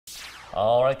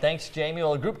All right, thanks, Jamie.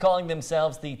 Well, a group calling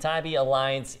themselves the Tybee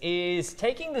Alliance is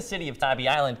taking the city of Tybee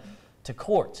Island to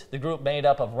court. The group, made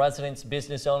up of residents,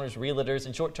 business owners, realtors,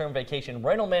 and short-term vacation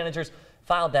rental managers,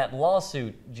 filed that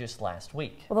lawsuit just last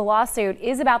week. Well, the lawsuit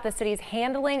is about the city's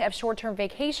handling of short-term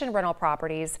vacation rental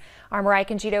properties. Our Mariah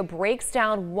Conchito breaks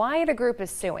down why the group is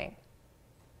suing.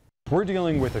 We're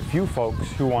dealing with a few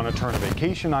folks who want to turn a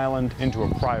vacation island into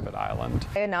a private island.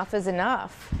 Enough is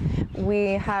enough.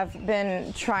 We have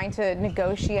been trying to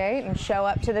negotiate and show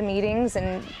up to the meetings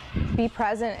and be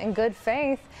present in good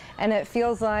faith, and it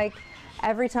feels like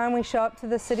every time we show up to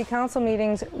the city council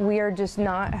meetings, we are just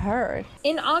not heard.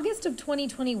 In August of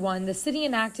 2021, the city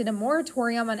enacted a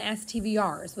moratorium on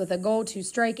STVRs with a goal to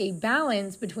strike a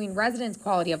balance between residents'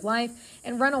 quality of life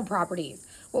and rental properties.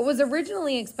 What was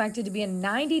originally expected to be a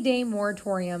 90-day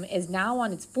moratorium is now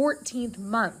on its 14th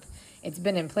month. It's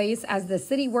been in place as the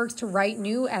city works to write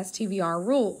new STVR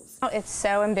rules. It's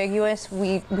so ambiguous,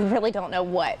 we really don't know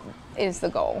what is the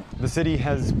goal. The city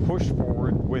has pushed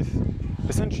forward with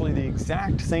essentially the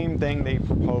exact same thing they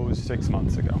proposed 6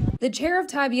 months ago. The chair of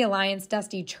Tybee Alliance,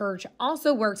 Dusty Church,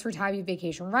 also works for Tybee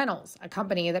Vacation Rentals, a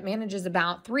company that manages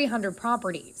about 300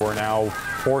 properties. We're now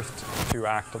forced to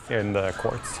act in the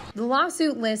courts. The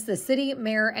lawsuit lists the city,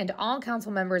 mayor, and all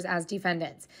council members as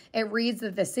defendants. It reads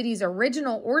that the city's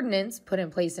original ordinance, put in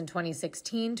place in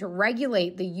 2016 to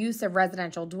regulate the use of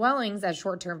residential dwellings as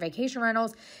short-term vacation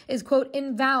rentals, is, quote,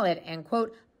 invalid and,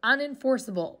 quote,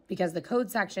 unenforceable because the code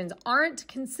sections aren't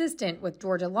consistent with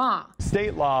Georgia law.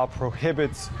 State law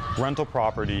prohibits rental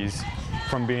properties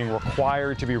from being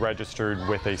required to be registered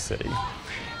with a city.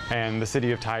 And the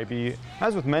city of Tybee,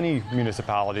 as with many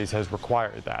municipalities, has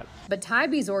required that. But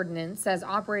Tybee's ordinance says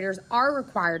operators are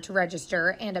required to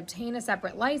register and obtain a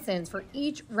separate license for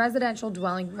each residential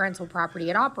dwelling rental property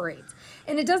it operates.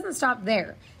 And it doesn't stop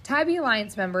there. Tybee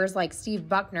Alliance members like Steve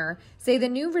Buckner say the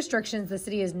new restrictions the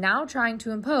city is now trying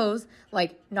to impose,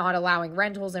 like not allowing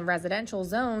rentals in residential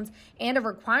zones and a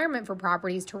requirement for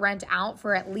properties to rent out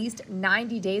for at least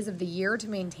 90 days of the year to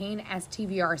maintain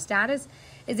STVR status,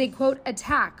 is a, quote,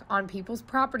 attack on people's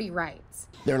property rights.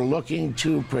 They're looking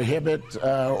to prohibit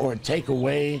or take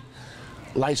away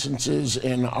licenses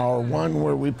in R1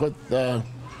 where we put the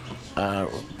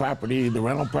property, the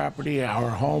rental property. Our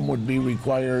home would be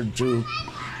required to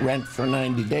rent for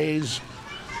 90 days,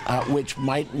 which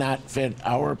might not fit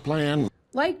our plan.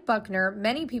 Like Buckner,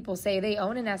 many people say they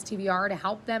own an STVR to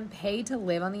help them pay to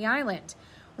live on the island.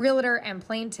 Realtor and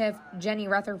plaintiff Jenny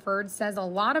Rutherford says a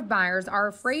lot of buyers are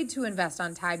afraid to invest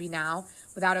on Tybee now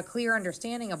without a clear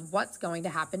understanding of what's going to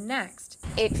happen next.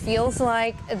 It feels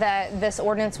like that this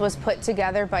ordinance was put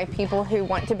together by people who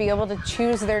want to be able to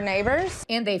choose their neighbors.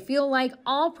 And they feel like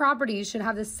all properties should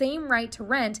have the same right to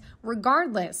rent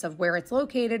regardless of where it's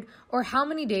located or how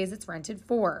many days it's rented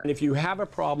for. If you have a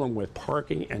problem with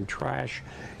parking and trash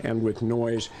and with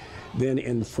noise, then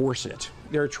enforce it.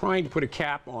 They're trying to put a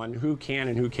cap on who can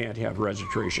and who can't have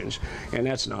registrations, and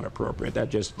that's not appropriate.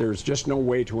 There's just no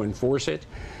way to enforce it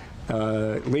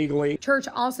legally. Church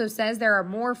also says there are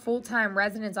more full-time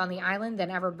residents on the island than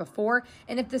ever before,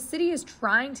 and if the city is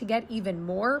trying to get even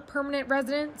more permanent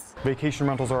residents, vacation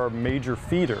rentals are a major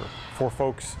feeder for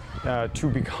folks to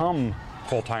become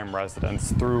full-time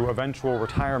residents through eventual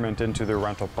retirement into their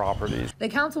rental properties. The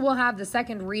council will have the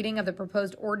second reading of the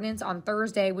proposed ordinance on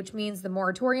Thursday, which means the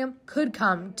moratorium could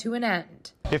come to an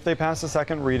end. If they pass the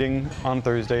second reading on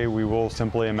Thursday, we will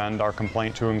simply amend our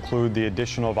complaint to include the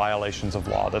additional violations of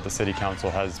law that the City Council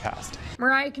has passed.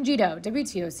 Mariah Conchito,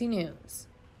 WTOC News.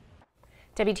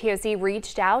 WTOC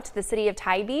reached out to the city of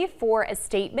Tybee for a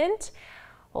statement.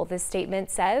 Well, this statement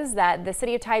says that the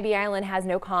city of Tybee Island has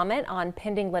no comment on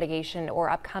pending litigation or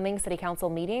upcoming city council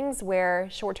meetings where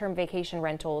short-term vacation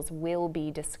rentals will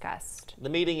be discussed. The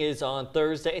meeting is on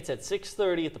Thursday. It's at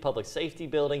 6:30 at the Public Safety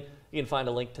Building. You can find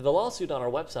a link to the lawsuit on our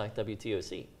website,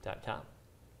 WTOC.com.